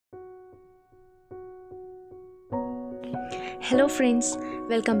Hello friends,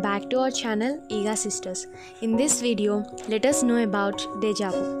 welcome back to our channel Ega Sisters. In this video, let us know about deja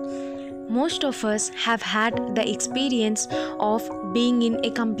vu. Most of us have had the experience of being in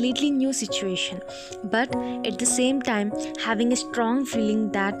a completely new situation, but at the same time having a strong feeling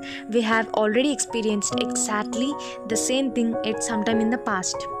that we have already experienced exactly the same thing at some time in the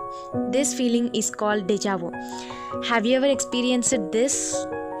past. This feeling is called deja vu. Have you ever experienced this?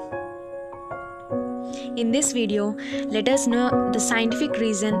 In this video, let us know the scientific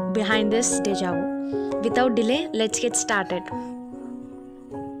reason behind this deja vu. Without delay, let's get started.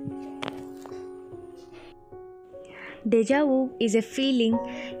 Deja vu is a feeling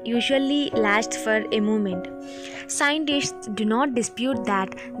usually lasts for a moment. Scientists do not dispute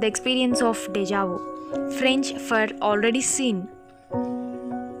that the experience of deja vu, French for already seen.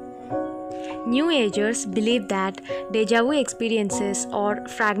 New Agers believe that deja vu experiences are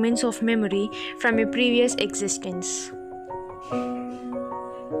fragments of memory from a previous existence.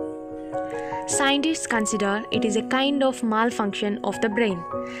 Scientists consider it is a kind of malfunction of the brain.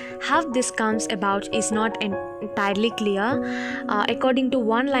 How this comes about is not entirely clear. According to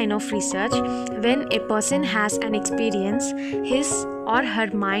one line of research, when a person has an experience, his or her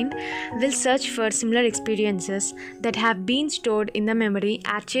mind will search for similar experiences that have been stored in the memory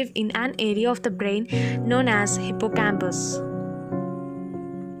archive in an area of the brain known as hippocampus.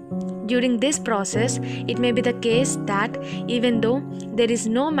 During this process, it may be the case that even though there is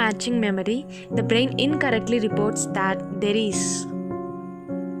no matching memory, the brain incorrectly reports that there is.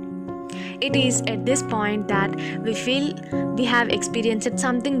 It is at this point that we feel we have experienced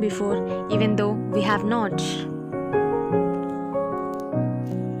something before, even though we have not.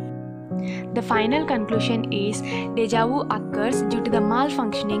 The final conclusion is deja vu occurs due to the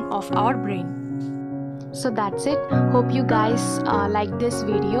malfunctioning of our brain. So that's it. Hope you guys like this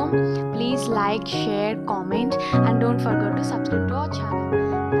video. Please like, share, comment, and don't forget to subscribe to our channel.